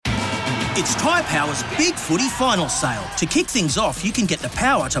It's Tyre Power's Big Footy Final Sale. To kick things off, you can get the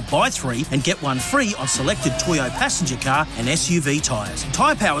power to buy 3 and get 1 free on selected Toyo passenger car and SUV tyres.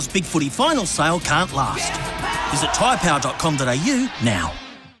 Tyre Power's Big Footy Final Sale can't last. Visit tyrepower.com.au now.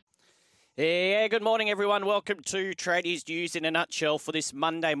 Yeah, good morning, everyone. Welcome to Tradies News in a nutshell for this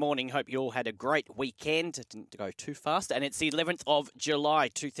Monday morning. Hope you all had a great weekend. It didn't go too fast. And it's the 11th of July,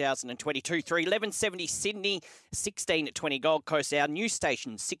 2022. 1170 Sydney, 1620 Gold Coast. Our news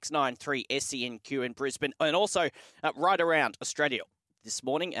station, 693 SENQ in Brisbane. And also right around Australia. This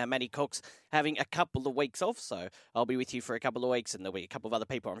morning, Matty Cox having a couple of weeks off, so I'll be with you for a couple of weeks, and there'll be a couple of other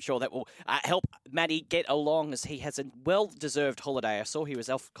people, I'm sure, that will help Matty get along as he has a well-deserved holiday. I saw he was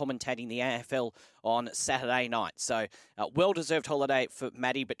off commentating the AFL on Saturday night, so well-deserved holiday for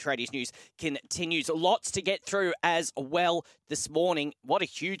Matty, but Tradies News continues. Lots to get through as well this morning. What a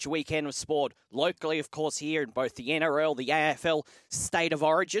huge weekend of sport. Locally, of course, here in both the NRL, the AFL, State of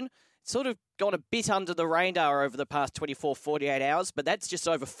Origin. Sort of gone a bit under the radar over the past 24, 48 hours, but that's just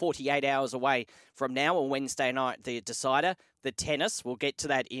over 48 hours away from now on Wednesday night, the decider. The tennis, we'll get to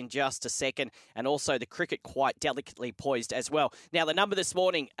that in just a second, and also the cricket quite delicately poised as well. Now, the number this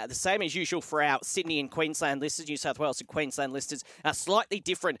morning, the same as usual for our Sydney and Queensland listeners, New South Wales and Queensland listeners, slightly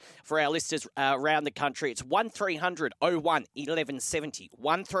different for our listeners around the country. It's 1300 01 1170,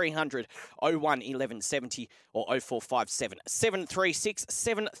 1300 01 1170, or 0457 736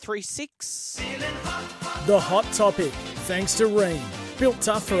 736. The hot topic, thanks to Rheem. Built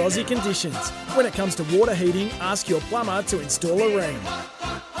tough for Aussie conditions. When it comes to water heating, ask your plumber to install a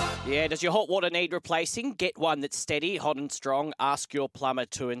Rheem. Yeah, does your hot water need replacing? Get one that's steady, hot and strong. Ask your plumber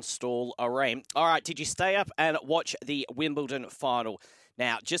to install a Rheem. All right, did you stay up and watch the Wimbledon final?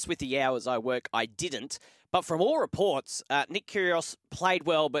 Now, just with the hours I work, I didn't. But from all reports, Nick Kyrgios played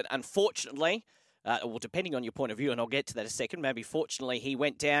well, but unfortunately, well, depending on your point of view, and I'll get to that in a second, maybe fortunately, he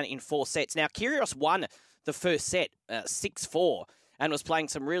went down in 4 sets. Now, Kyrgios won the first set, 6-4. And was playing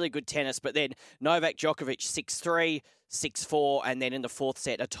some really good tennis, but then Novak Djokovic 6-3, 6-4, and then in the fourth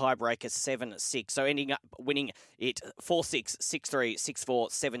set, a tiebreaker 7-6. So ending up winning it 4-6, 6-3, 6-4,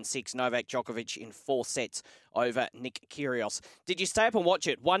 7-6. Novak Djokovic in 4 sets over Nick Kyrgios. Did you stay up and watch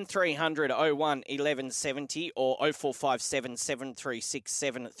it? 1300 01 1170 or 0457 736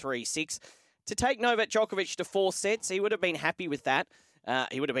 736. To take Novak Djokovic to 4 sets, he would have been happy with that.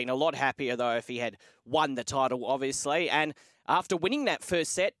 He would have been a lot happier, though, if he had won the title, obviously. And after winning that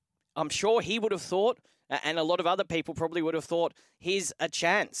first set, I'm sure he would have thought, and a lot of other people probably would have thought, here's a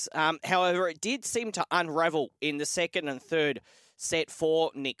chance. However, it did seem to unravel in the second and third set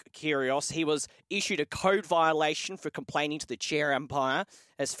for Nick Kyrgios. He was issued a code violation for complaining to the chair umpire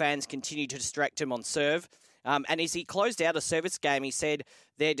as fans continued to distract him on serve. And as he closed out a service game, he said,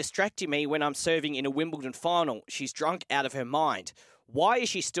 "They're distracting me when I'm serving in a Wimbledon final. She's drunk out of her mind. Why is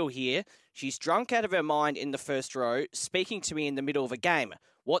she still here? She's drunk out of her mind in the first row, speaking to me in the middle of a game.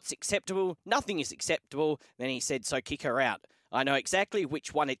 What's acceptable? Nothing is acceptable." Then he said, "So kick her out. I know exactly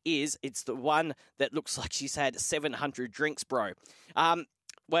which one it is. It's the one that looks like she's had 700 drinks, bro."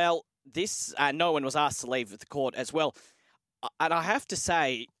 Well, this no one was asked to leave the court as well. And I have to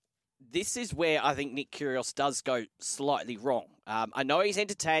say, this is where I think Nick Kyrgios does go slightly wrong. I know he's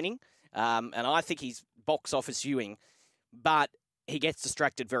entertaining, and I think he's box office viewing, but he gets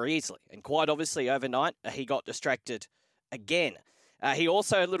distracted very easily. And quite obviously, overnight, he got distracted again. He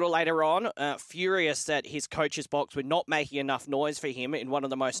also, a little later on, furious that his coach's box were not making enough noise for him in one of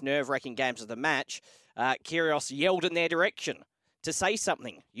the most nerve-wracking games of the match. Kyrgios yelled in their direction to say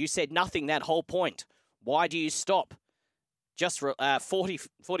something. "You said nothing that whole point. Why do you stop? Just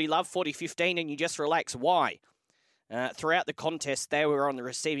 40 love, 40-15, and you just relax. Why?" Throughout the contest, they were on the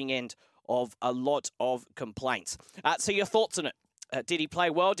receiving end of a lot of complaints. So your thoughts on it? Did he play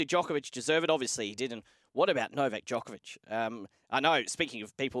well? Did Djokovic deserve it? Obviously he didn't. What about Novak Djokovic? I know, speaking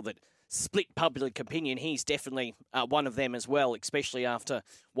of people that split public opinion, he's definitely one of them as well, especially after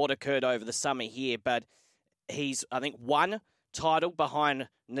what occurred over the summer here. But he's, I think, 1 title behind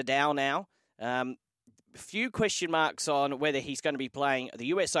Nadal now. A few question marks on whether he's going to be playing the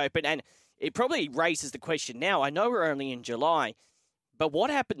US Open. And it probably raises the question now. I know we're only in July, but what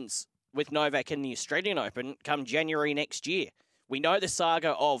happens with Novak in the Australian Open come January next year? We know the saga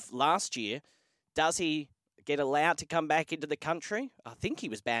of last year. Does he get allowed to come back into the country? I think he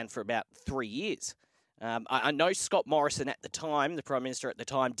was banned for about 3 years. I know Scott Morrison at the time, the Prime Minister at the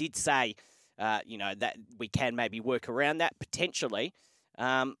time, did say, that we can maybe work around that potentially.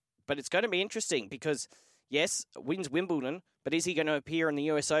 But it's going to be interesting because, yes, wins Wimbledon, but is he going to appear in the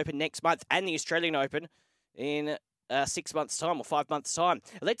US Open next month and the Australian Open in 6 months' time or 5 months' time?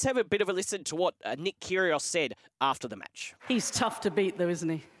 Let's have a bit of a listen to what Nick Kyrgios said after the match. He's tough to beat, though, isn't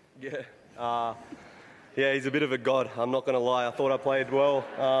he? Yeah, Yeah, he's a bit of a god, I'm not going to lie. I thought I played well.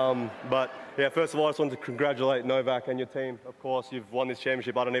 But, yeah, first of all, I just wanted to congratulate Novak and your team. Of course, you've won this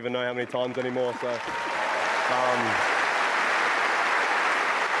championship. I don't even know how many times anymore. So,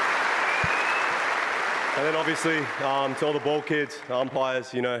 and then, obviously, to all the ball kids,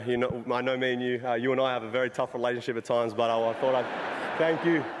 umpires, you know, I know me and you and I have a very tough relationship at times, but I thought I'd thank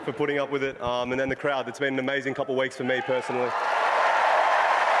you for putting up with it. And then the crowd, it's been an amazing couple of weeks for me personally.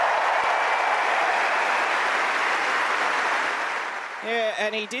 Yeah,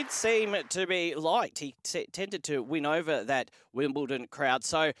 and he did seem to be liked. He tended to win over that Wimbledon crowd.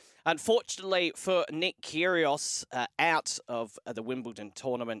 So, unfortunately for Nick Kyrgios, out of the Wimbledon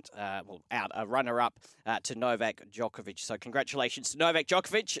tournament, out a runner-up to Novak Djokovic. So, congratulations to Novak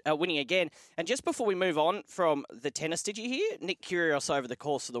Djokovic winning again. And just before we move on from the tennis, did you hear Nick Kyrgios over the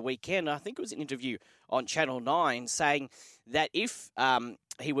course of the weekend? I think it was an interview on Channel 9 saying that if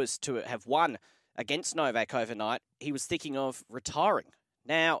he was to have won against Novak overnight, he was thinking of retiring.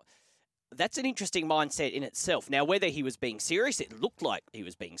 Now, that's an interesting mindset in itself. Now, whether he was being serious, it looked like he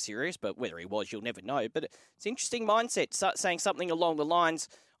was being serious, but whether he was, you'll never know. But it's an interesting mindset, saying something along the lines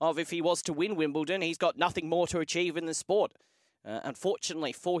of if he was to win Wimbledon, he's got nothing more to achieve in the sport.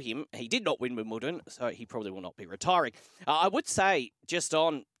 Unfortunately for him, he did not win Wimbledon, so he probably will not be retiring. I would say, just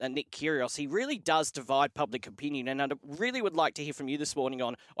on Nick Kyrgios, he really does divide public opinion, and I really would like to hear from you this morning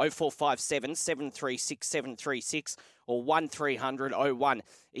on 0457 736 736 or 1300 01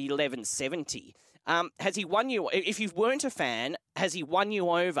 1170. Has he won you, if you weren't a fan, has he won you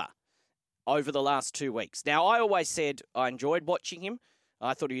over the last 2 weeks? Now, I always said I enjoyed watching him.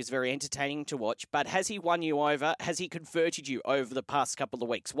 I thought he was very entertaining to watch. But has he won you over? Has he converted you over the past couple of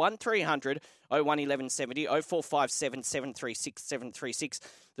weeks? 1300 01 1170 0457 736 736.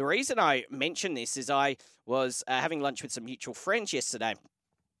 The reason I mention this is I was having lunch with some mutual friends yesterday.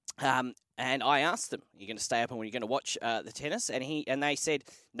 And I asked them, are you going to stay up and are you going to watch the tennis? And they said,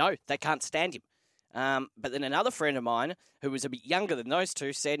 no, they can't stand him. But then another friend of mine, who was a bit younger than those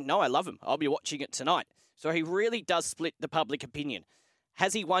two, said, no, I love him. I'll be watching it tonight. So he really does split the public opinion.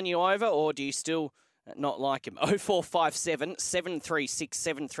 Has he won you over, or do you still not like him? 0457 736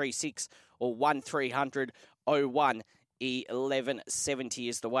 736 or 1300 01 1170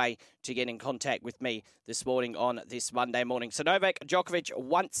 is the way to get in contact with me this morning on this Monday morning. So Novak Djokovic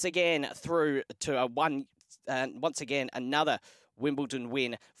once again through to once again another Wimbledon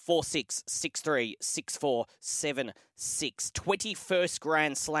win, 4-6, 6-3, 6-4, 7-6. 21st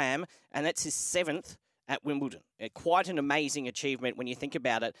Grand Slam, and that's his 7th at Wimbledon. Quite an amazing achievement when you think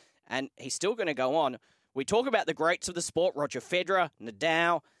about it, and he's still going to go on. We talk about the greats of the sport, Roger Federer,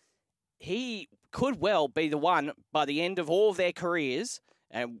 Nadal. He could well be the one by the end of all of their careers,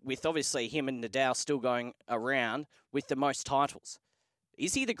 and with obviously him and Nadal still going around, with the most titles.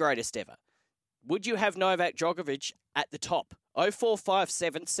 Is he the greatest ever? Would you have Novak Djokovic at the top?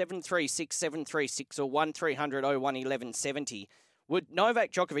 0457 736 736 or 1300 01 1170. Would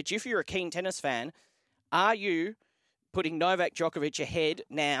Novak Djokovic, if you're a keen tennis fan, are you putting Novak Djokovic ahead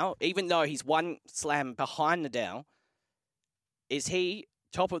now, even though he's one slam behind Nadal? Is he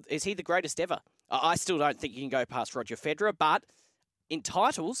the greatest ever? I still don't think you can go past Roger Federer, but in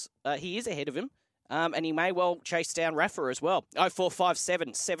titles, he is ahead of him. And he may well chase down Rafa as well.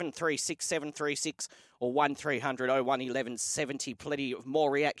 0457 736 736 or 1300 01 1170. Plenty of more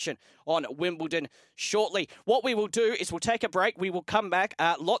reaction on Wimbledon shortly. What we will do is we'll take a break. We will come back.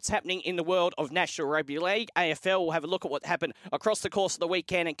 Lots happening in the world of National Rugby League. AFL, we'll have a look at what happened across the course of the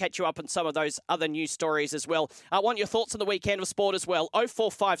weekend and catch you up on some of those other news stories as well. I want your thoughts on the weekend of sport as well.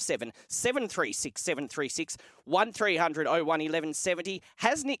 0457 736 736 1300 01 1170.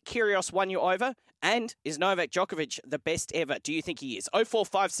 Has Nick Kyrgios won you over? And is Novak Djokovic the best ever? Do you think he is?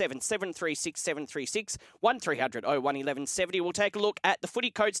 0457 736 736 1300 01 1170. We'll take a look at the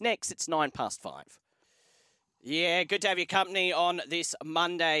footy codes next. It's 5:09. Yeah, good to have your company on this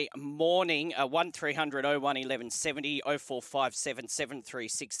Monday morning. 1300 01 1170 0457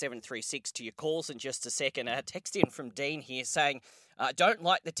 736 736 to your calls in just a second. A text in from Dean here saying, don't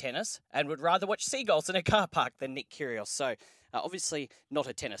like the tennis and would rather watch seagulls in a car park than Nick Kyrgios. So, obviously not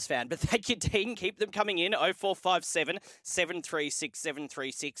a tennis fan, but thank you, Dean. Keep them coming in. 0457 736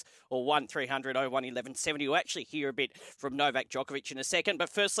 736 or 1300 01 1170. We'll actually hear a bit from Novak Djokovic in a second. But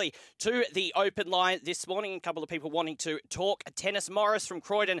firstly, to the open line this morning, a couple of people wanting to talk tennis. Morris from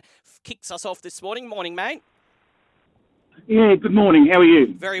Croydon kicks us off this morning. Morning, mate. Yeah, good morning. How are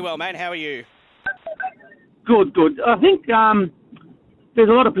you? Very well, mate. How are you? Good. I think there's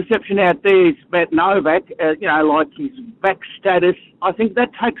a lot of perception out there about Novak, like his back status. I think that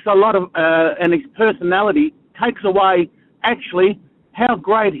takes a lot of, and his personality takes away, actually, how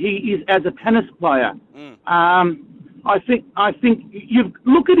great he is as a tennis player. I think you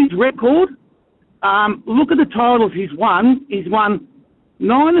look at his record. Look at the titles he's won. He's won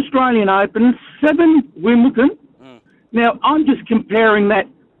 9 Australian Opens, 7 Wimbledon. Now, I'm just comparing that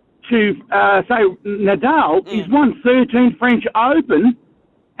to, say, Nadal. He's won 13 French Open,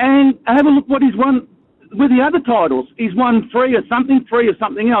 and have a look what he's won with the other titles. He's won 3 or something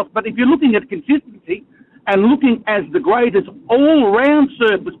else. But if you're looking at consistency and looking as the greatest all-round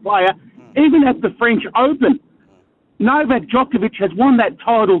surface player, even at the French Open, Novak Djokovic has won that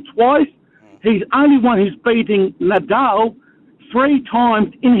title twice. He's only one who's beating Nadal 3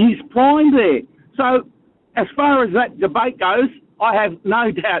 times in his prime there. So, as far as that debate goes, I have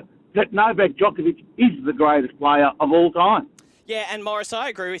no doubt that Novak Djokovic is the greatest player of all time. Yeah, and Morris, I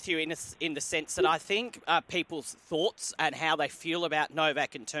agree with you in the sense that I think people's thoughts and how they feel about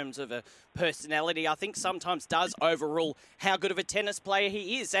Novak in terms of a personality, I think sometimes does overrule how good of a tennis player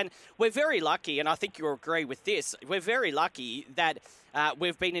he is. And we're very lucky, and I think you'll agree with this, we're very lucky that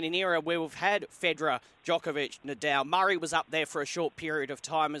we've been in an era where we've had Federer, Djokovic, Nadal. Murray was up there for a short period of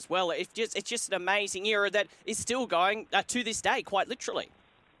time as well. It's just an amazing era that is still going to this day, quite literally.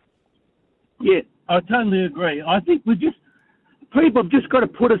 Yeah, I totally agree. I think people have just got to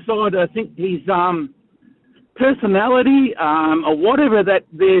put aside, I think, his personality or whatever that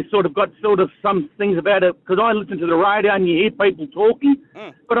they've sort of got some things about it, because I listen to the radio and you hear people talking.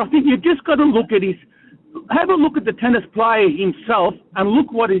 But I think you've just got to have a look at the tennis player himself and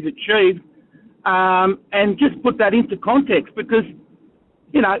look what he's achieved and just put that into context, because,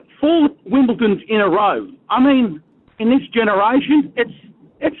 4 Wimbledons in a row. I mean, in this generation, it's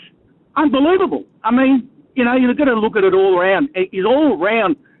unbelievable. I mean, you've got to look at it all round. He's all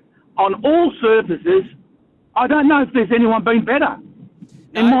round on all surfaces. I don't know if there's anyone been better,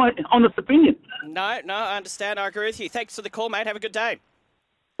 in my honest opinion. No, I understand. I agree with you. Thanks for the call, mate. Have a good day.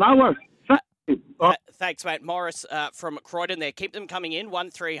 No worries. Thanks, mate. Morris from Croydon there. Keep them coming in.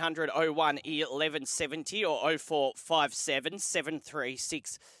 1300 01 1170 or 0457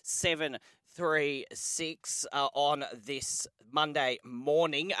 736 736 on this Monday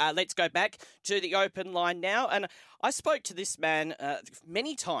morning. Let's go back to the open line now. And I spoke to this man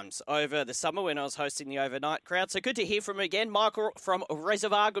many times over the summer when I was hosting the overnight crowd. So good to hear from him again. Michael from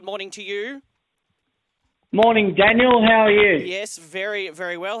Reservoir, good morning to you. Morning, Daniel. How are you? Yes, very,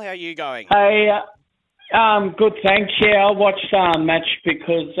 very well. How are you going? Hey, good, thanks. Yeah, I watched match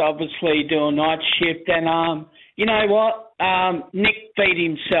because obviously do a night shift, and you know what? Nick beat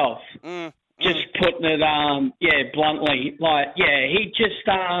himself. Just putting it, bluntly. He just,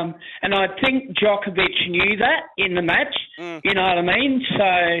 and I think Djokovic knew that in the match, you know what I mean?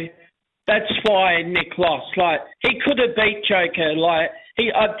 So that's why Nick lost. He could have beat Joker.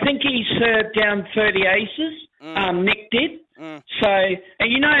 I think he served down 30 aces, Nick did. So, and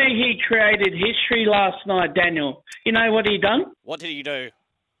he created history last night, Daniel. You know what he done? What did he do?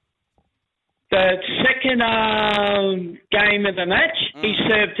 The second game of the match, he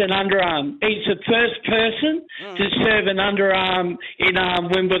served an underarm. He's the first person to serve an underarm in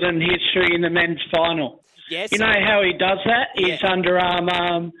Wimbledon history in the men's final. Yes. You know how he does that? His underarm.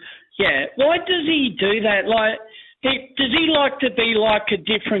 Why does he do that? Does he like to be like a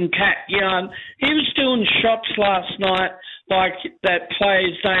different cat? He was doing shots last night like that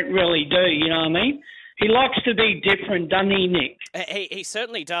players don't really do. You know what I mean? He likes to be different, doesn't he, Nick? He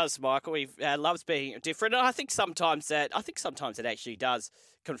certainly does, Michael. He loves being different. And I think sometimes it actually does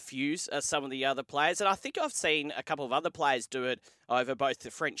confuse some of the other players. And I think I've seen a couple of other players do it over both the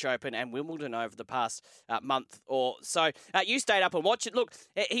French Open and Wimbledon over the past month or so. You stayed up and watched it. Look,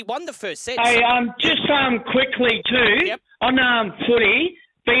 he won the first set. Hey, just quickly too, on footy,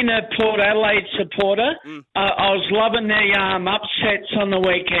 being a Port Adelaide supporter, I was loving the upsets on the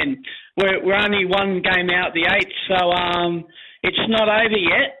weekend. We're only one game out the 8th, so it's not over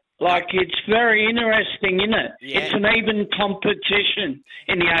yet. It's very interesting, isn't it? Yeah. It's an even competition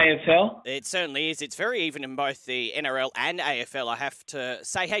in the AFL. It certainly is. It's very even in both the NRL and AFL, I have to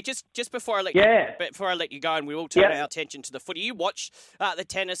say. Hey, just before I let you go, and we will turn our attention to the footy, you watched the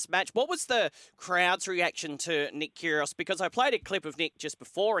tennis match. What was the crowd's reaction to Nick Kyrgios? Because I played a clip of Nick just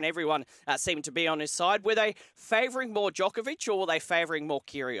before, and everyone seemed to be on his side. Were they favouring more Djokovic, or were they favouring more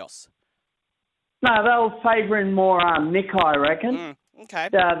Kyrgios? No, they were favouring more Nick, I reckon. Okay.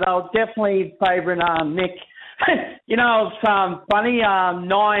 They were definitely favouring Nick. It was funny.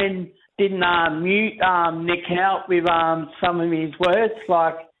 Nine didn't mute Nick out with some of his words.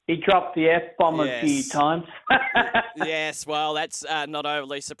 He dropped the F-bomb a few times. Yes, well, that's not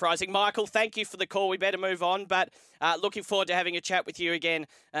overly surprising. Michael, thank you for the call. We better move on, but looking forward to having a chat with you again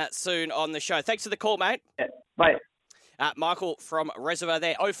soon on the show. Thanks for the call, mate. Yeah, bye. Michael from Reservoir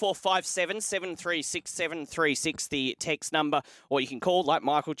there, 0457 736 736, the text number, or you can call like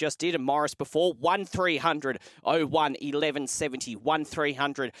Michael just did and Morris before, 1300 01 1170,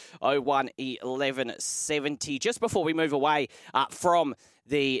 1300 01 1170. Just before we move away from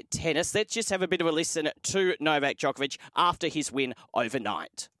the tennis, let's just have a bit of a listen to Novak Djokovic after his win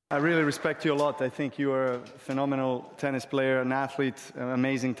overnight. I really respect you a lot. I think you are a phenomenal tennis player, an athlete,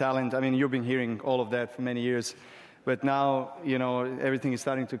 amazing talent. I mean, you've been hearing all of that for many years. But now, everything is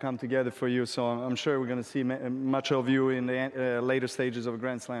starting to come together for you. So I'm sure we're going to see much of you in the later stages of a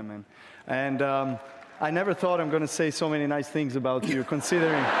Grand Slam, man. And I never thought I'm going to say so many nice things about you,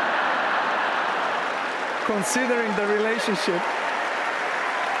 considering the relationship.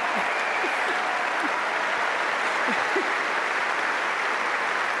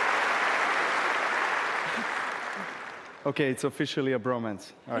 Okay, it's officially a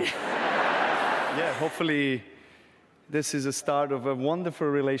bromance. All right. Yeah, hopefully this is a start of a wonderful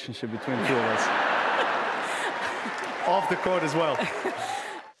relationship between the two of us. Off the court as well.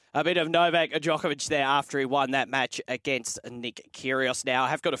 A bit of Novak Djokovic there after he won that match against Nick Kyrgios. Now, I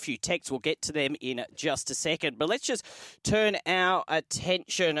have got a few texts. We'll get to them in just a second. But let's just turn our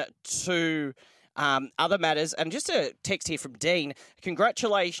attention to other matters. And just a text here from Dean.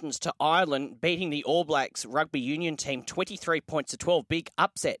 Congratulations to Ireland beating the All Blacks rugby union team 23 points to 12. Big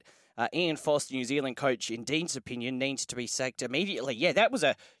upset. Ian Foster, New Zealand coach, in Dean's opinion, needs to be sacked immediately. Yeah, that was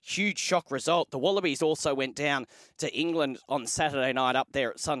a huge shock result. The Wallabies also went down to England on Saturday night up there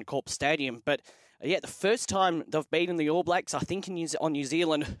at Suncorp Stadium. But yeah, the first time they've beaten the All Blacks, I think, on New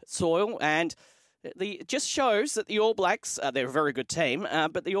Zealand soil. And it just shows that the All Blacks, they're a very good team,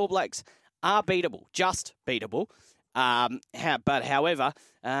 but the All Blacks are beatable, just beatable. But however,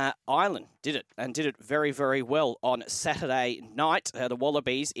 Ireland did it, and did it very, very well on Saturday night. The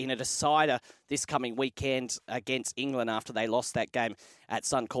Wallabies in a decider this coming weekend against England after they lost that game at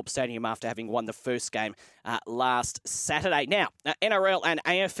Suncorp Stadium after having won the first game last Saturday. Now, NRL and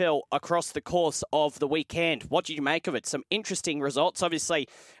AFL across the course of the weekend. What did you make of it? Some interesting results. Obviously,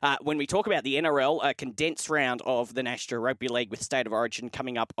 when we talk about the NRL, a condensed round of the National Rugby League with State of Origin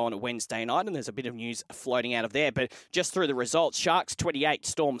coming up on Wednesday night, and there's a bit of news floating out of there. But just through the results, Sharks 28,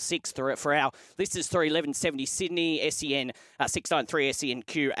 Storm 6 for our listeners, 1170 Sydney, SEN 693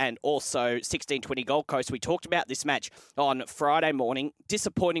 SENQ, and also 1620 Gold Coast. We talked about this match on Friday morning.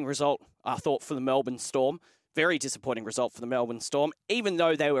 Disappointing result, I thought, for the Melbourne Storm. Very disappointing result for the Melbourne Storm, even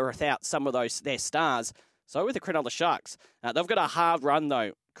though they were without some of their stars. So were the Cronulla Sharks. They've got a hard run,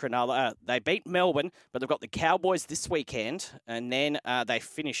 though, Cronulla. They beat Melbourne, but they've got the Cowboys this weekend, and then they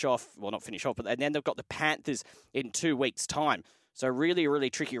finish off, well, not finish off, but then they've got the Panthers in 2 weeks' time. So really, really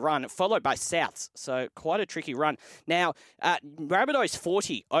tricky run, followed by Souths. So quite a tricky run. Now, Rabbitohs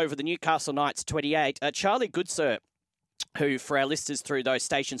 40 over the Newcastle Knights 28. Charlie Goodsir, who, for our listeners through those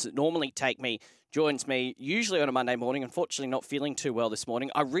stations that normally take me, joins me usually on a Monday morning. Unfortunately, not feeling too well this morning.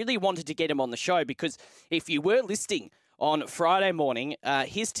 I really wanted to get him on the show because if you were listening on Friday morning,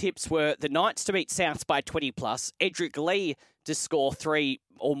 his tips were the Knights to beat Souths by 20+, Edric Lee to score 3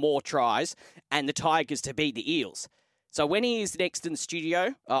 or more tries, and the Tigers to beat the Eels. So when he is next in the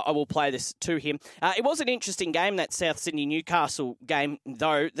studio, I will play this to him. It was an interesting game, that South Sydney-Newcastle game,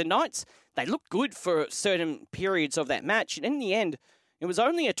 though. The Knights, they looked good for certain periods of that match. And in the end, it was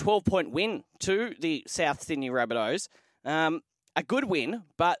only a 12-point win to the South Sydney Rabbitohs. A good win,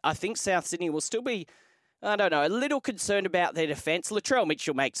 but I think South Sydney will still be, I don't know, a little concerned about their defence. Latrell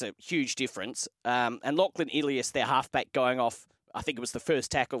Mitchell makes a huge difference. And Lachlan Ilias, their halfback, going off, I think it was the first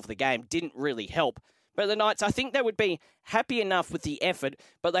tackle of the game, didn't really help. But the Knights, I think they would be happy enough with the effort,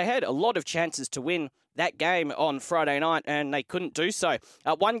 but they had a lot of chances to win that game on Friday night, and they couldn't do so.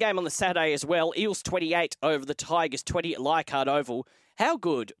 One game on the Saturday as well, Eels 28 over the Tigers 20 at Leichhardt Oval. How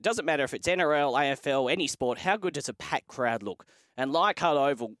good, doesn't matter if it's NRL, AFL, any sport, how good does a packed crowd look? And Leichhardt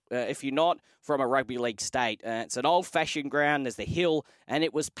Oval, if you're not from a rugby league state, it's an old-fashioned ground, there's the hill, and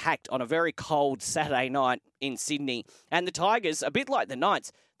it was packed on a very cold Saturday night in Sydney. And the Tigers, a bit like the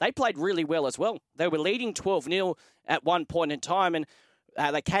Knights, they played really well as well. They were leading 12-0 at one point in time, and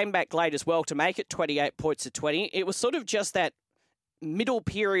they came back late as well to make it 28 points to 20. It was sort of just that middle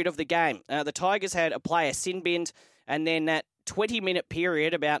period of the game. The Tigers had a player sin binned, and then that 20-minute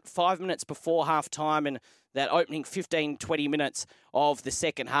period, about 5 minutes before half-time, and that opening 15, 20 minutes of the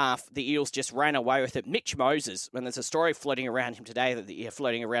second half, the Eels just ran away with it. Mitch Moses, and there's a story floating around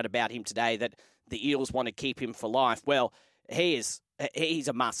about him today that the Eels want to keep him for life. Well, he's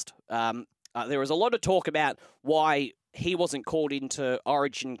a must. There was a lot of talk about why he wasn't called into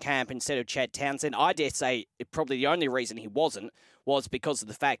Origin camp instead of Chad Townsend. I dare say probably the only reason he wasn't was because of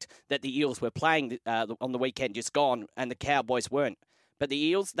the fact that the Eels were playing on the weekend just gone and the Cowboys weren't. But the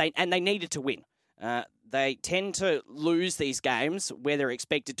Eels, they needed to win. They tend to lose these games where they're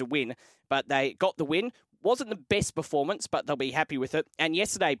expected to win, but they got the win. Wasn't the best performance, but they'll be happy with it. And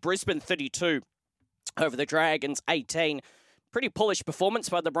yesterday, Brisbane 32 over the Dragons 18. Pretty polished performance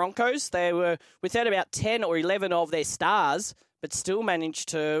by the Broncos. They were without about 10 or 11 of their stars, but still managed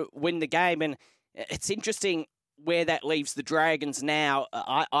to win the game. And it's interesting where that leaves the Dragons now.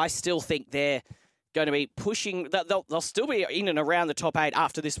 I still think they're going to be pushing. They'll still be in and around the top 8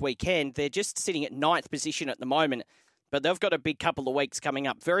 after this weekend. They're just sitting at 9th position at the moment, but they've got a big couple of weeks coming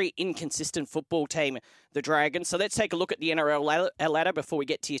up. Very inconsistent football team, the Dragons. So let's take a look at the NRL ladder before we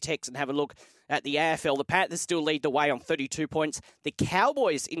get to your text and have a look at the AFL. The Panthers still lead the way on 32 points. The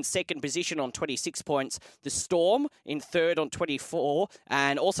Cowboys in second position on 26 points. The Storm in third on 24.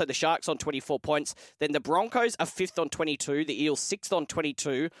 And also the Sharks on 24 points. Then the Broncos are fifth on 22. The Eels 6th on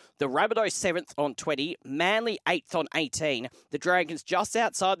 22. The Rabbitohs 7th on 20. Manly 8th on 18. The Dragons just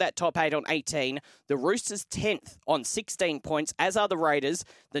outside that top 8 on 18. The Roosters 10th on 16 points, as are the Raiders.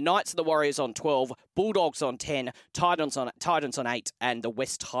 The Knights and the Warriors on 12. Bulldogs on 10. Titans on 8. And the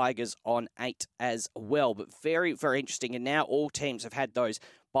West Tigers on 8 as well. But very, very interesting. And now all teams have had those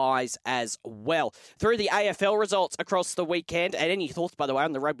buys as well. Through the AFL results across the weekend, and any thoughts, by the way,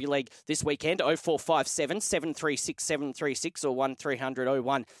 on the Rugby League this weekend, 0457 736 736 or 1300 01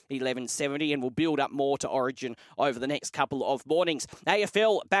 1170, and we'll build up more to Origin over the next couple of mornings.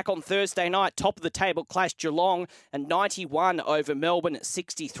 AFL back on Thursday night, top of the table clash, Geelong and 91 over Melbourne at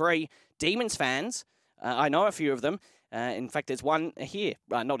 63. Demons fans, I know a few of them. In fact, there's one here,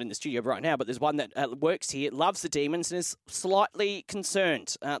 not in the studio right now, but there's one that works here, loves the Demons and is slightly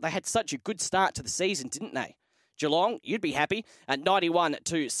concerned. They had such a good start to the season, didn't they? Geelong, you'd be happy, at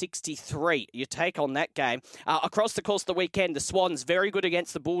 91-63. Your take on that game. Across the course of the weekend, the Swans very good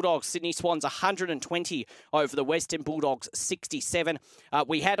against the Bulldogs. Sydney Swans 120 over the Western Bulldogs 67.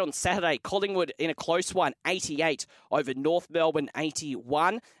 We had on Saturday Collingwood in a close one, 88 over North Melbourne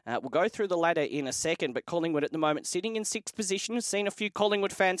 81. We'll go through the ladder in a second, but Collingwood at the moment sitting in 6th position. We've seen a few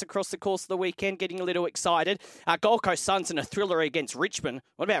Collingwood fans across the course of the weekend getting a little excited. Gold Coast Suns in a thriller against Richmond.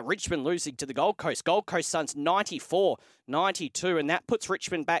 What about Richmond losing to the Gold Coast? Gold Coast Suns 94-92, and that puts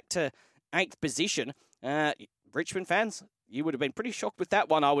Richmond back to 8th position. Richmond fans, you would have been pretty shocked with that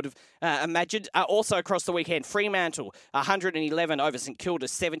one, I would have imagined. Also across the weekend, Fremantle, 111 over St Kilda,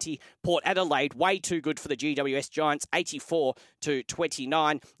 70. Port Adelaide, way too good for the GWS Giants,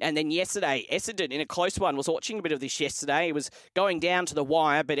 84-29. And then yesterday, Essendon in a close one. Was watching a bit of this yesterday. It was going down to the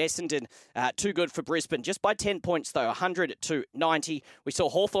wire, but Essendon, too good for Brisbane. Just by 10 points, though, 100-90. We saw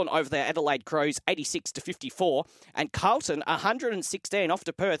Hawthorn over the Adelaide Crows, 86-54. And Carlton, 116 off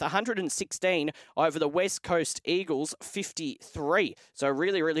to Perth, 116 over the West Coast Eagles, 53. So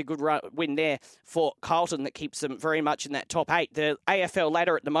really, really good win there for Carlton that keeps them very much in that top 8. The AFL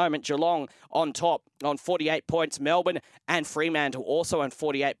ladder at the moment, Geelong on top on 48 points. Melbourne and Fremantle also on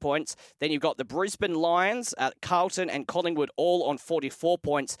 48 points. Then you've got the Brisbane Lions, Carlton and Collingwood all on 44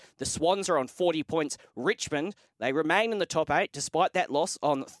 points. The Swans are on 40 points. Richmond, they remain in the top 8 despite that loss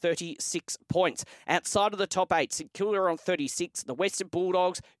on 36 points. Outside of the top 8, St Kilda on 36. The Western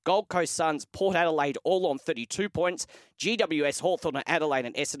Bulldogs, Gold Coast Suns, Port Adelaide all on 32 points. GWS, Hawthorn, Adelaide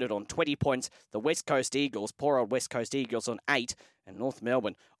and Essendon on 20 points. The West Coast Eagles, poor old West Coast Eagles on 8. And North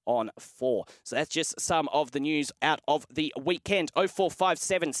Melbourne on 4. So that's just some of the news out of the weekend.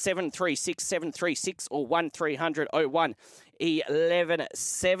 0457 736 736 or 1300 01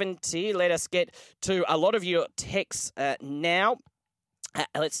 1170. Let us get to a lot of your texts now.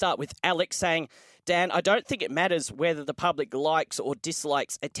 Let's start with Alex saying, Dan, I don't think it matters whether the public likes or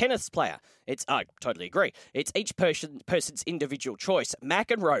dislikes a tennis player. I totally agree. It's each person's individual choice.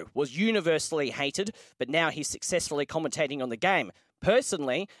 McEnroe was universally hated, but now he's successfully commentating on the game.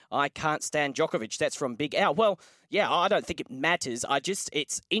 Personally, I can't stand Djokovic. That's from Big Al. Well, yeah, I don't think it matters.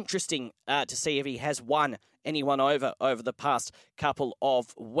 It's interesting to see if he has won anyone over the past couple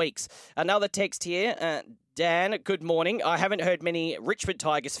of weeks. Another text here. Dan, good morning. I haven't heard many Richmond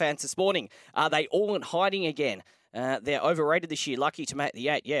Tigers fans this morning. Are they all in hiding again? They're overrated this year, lucky to make the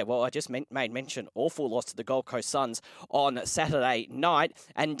 8. Yeah, well, I just made mention, awful loss to the Gold Coast Suns on Saturday night.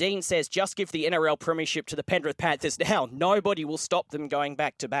 And Dean says, just give the NRL premiership to the Penrith Panthers now. Nobody will stop them going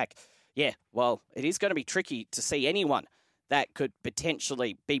back to back. Yeah, well, it is going to be tricky to see anyone that could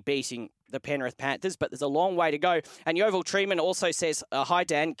potentially be beating the Penrith Panthers, but there's a long way to go. And Yeovil Treeman also says, hi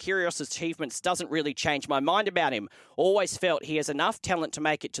Dan, Kyrgios' achievements doesn't really change my mind about him. Always felt he has enough talent to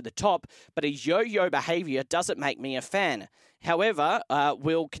make it to the top, but his yo-yo behaviour doesn't make me a fan. However,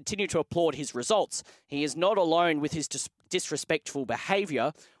 we'll continue to applaud his results. He is not alone with his disrespectful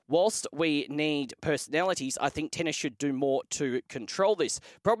behaviour. Whilst we need personalities, I think tennis should do more to control this.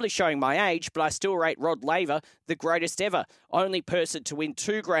 Probably showing my age, but I still rate Rod Laver the greatest ever. Only person to win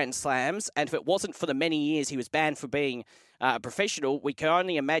 2 Grand Slams, and if it wasn't for the many years he was banned for being a professional, we can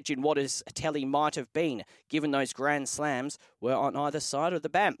only imagine what his tally might have been, given those Grand Slams were on either side of the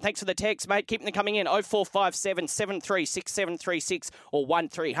ban. Thanks for the text, mate. Keep them coming in. 0457 736 736 or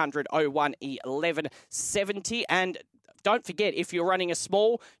 1300 01 1170. And don't forget, if you're running a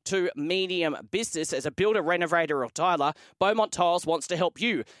small to medium business as a builder, renovator or tiler, Beaumont Tiles wants to help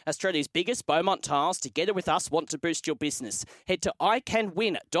you. Australia's biggest, Beaumont Tiles, together with us, want to boost your business. Head to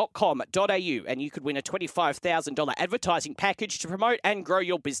iCanWin.com.au and you could win a $25,000 advertising package to promote and grow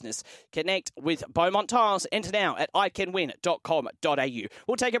your business. Connect with Beaumont Tiles. Enter now at iCanWin.com.au.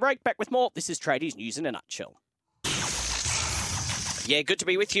 We'll take a break. Back with more. This is Tradies News in a Nutshell. Yeah, good to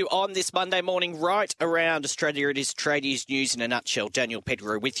be with you on this Monday morning right around Australia. It is Tradies News in a Nutshell. Daniel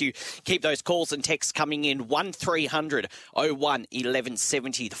Pettigrew with you. Keep those calls and texts coming in. 1300 01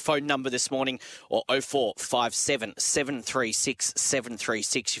 1170, the phone number this morning, or 0457 736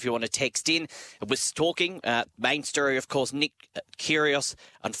 736 if you want to text in. We're talking, main story, of course, Nick Kyrgios,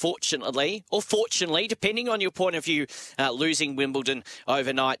 unfortunately, or fortunately, depending on your point of view, losing Wimbledon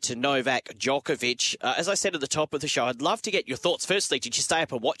overnight to Novak Djokovic. As I said at the top of the show, I'd love to get your thoughts. Firstly, did you stay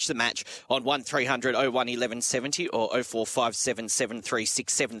up and watch the match on 1300 01 1170 or 0457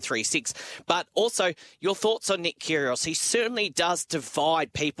 736 736? But also, your thoughts on Nick Kyrgios. He certainly does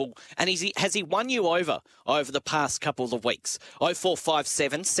divide people. And has he won you over the past couple of weeks?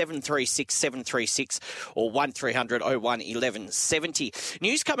 0457 736 736 or 1300 01 1170.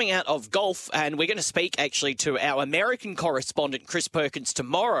 News coming out of golf, and we're going to speak actually to our American correspondent, Chris Perkins,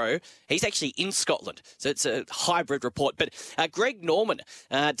 tomorrow. He's actually in Scotland, so it's a hybrid report. But Greg Norman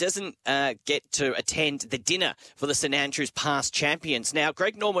doesn't get to attend the dinner for the St Andrews past champions. Now,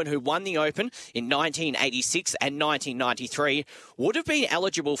 Greg Norman, who won the Open in 1986 and 1993, would have been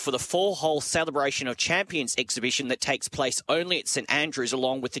eligible for the 4-hole Celebration of Champions exhibition that takes place only at St Andrews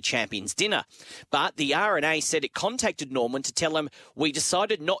along with the Champions Dinner. But the R&A said it contacted Norman to tell him, we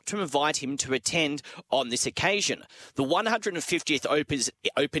decided not to invite him to attend on this occasion. The 150th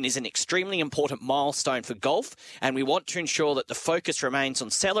Open is an extremely important milestone for golf, and we want to ensure that the focus remains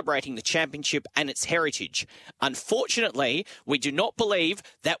on celebrating the championship and its heritage. Unfortunately, we do not believe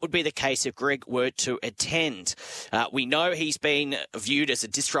that would be the case if Greg were to attend. We know he's been viewed as a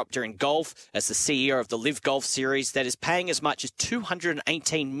disruptor in golf, as the CEO of the Live Golf Series that is paying as much as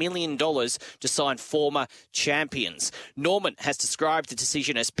 $218 million to sign former champions. Norman has described the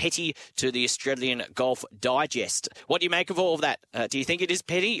decision as petty to the Australian Golf Digest. What do you make of all of that? Do you think it is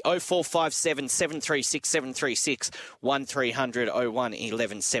petty? 0457 736 736 1300 01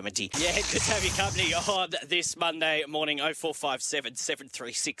 1170. Yeah, good to have your company on this Monday morning. 0457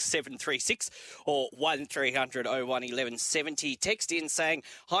 736 736 or 1300 01 1170. Text in saying,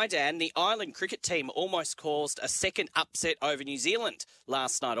 hi Dan, the Ireland cricket team almost caused a second upset over New Zealand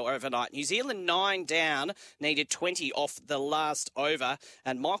last night or overnight. New Zealand 9 down, needed 20 off the last over,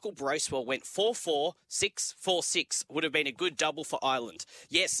 and Michael Bracewell went 4-4, 6-4-6. Would have been a good double for Ireland.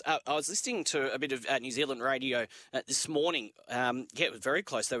 Yes, I was listening to a bit of New Zealand radio this morning. It was very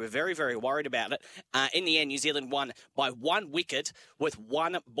close. They were very, very worried about it. In the end, New Zealand won by 1 wicket with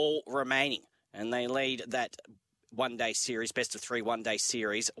 1 ball remaining, and they lead that one-day series, best of 3 one-day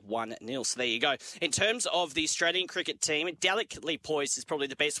series, 1-0. So there you go. In terms of the Australian cricket team, delicately poised is probably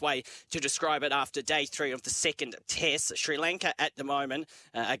the best way to describe it after day 3 of the second test. Sri Lanka at the moment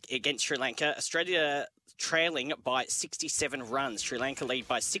against Sri Lanka. Australia trailing by 67 runs. Sri Lanka lead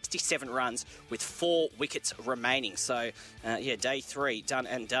by 67 runs with 4 wickets remaining. So, day 3 done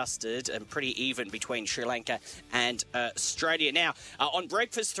and dusted and pretty even between Sri Lanka and Australia. Now, on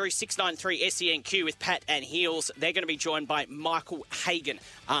breakfast through 693 SENQ with Pat and Heels, they're going to be joined by Michael Hagan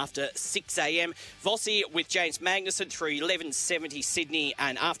after 6 a.m. Vossi with James Magnuson through 1170 Sydney,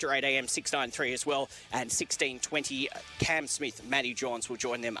 and after 8 a.m. 693 as well, and 1620 Cam Smith, Matty Johns will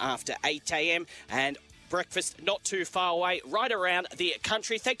join them after 8 a.m. and breakfast not too far away, right around the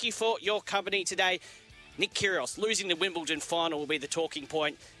country. Thank you for your company today. Nick Kyrgios losing the Wimbledon final will be the talking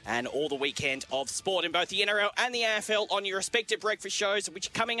point, and all the weekend of sport in both the NRL and the AFL on your respective breakfast shows, which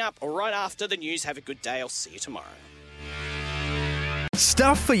are coming up right after the news. Have a good day. I'll see you tomorrow.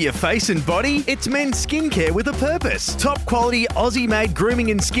 Stuff for your face and body? It's men's skincare with a purpose. Top quality Aussie-made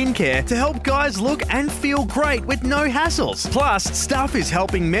grooming and skincare to help guys look and feel great with no hassles. Plus, Stuff is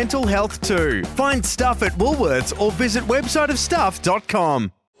helping mental health too. Find Stuff at Woolworths or visit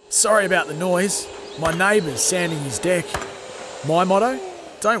websiteofstuff.com. Sorry about the noise. My neighbour's sanding his deck. My motto?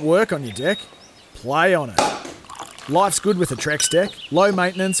 Don't work on your deck. Play on it. Life's good with a Trex deck. Low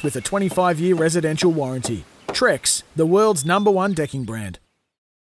maintenance with a 25-year residential warranty. Trex, the world's #1 decking brand.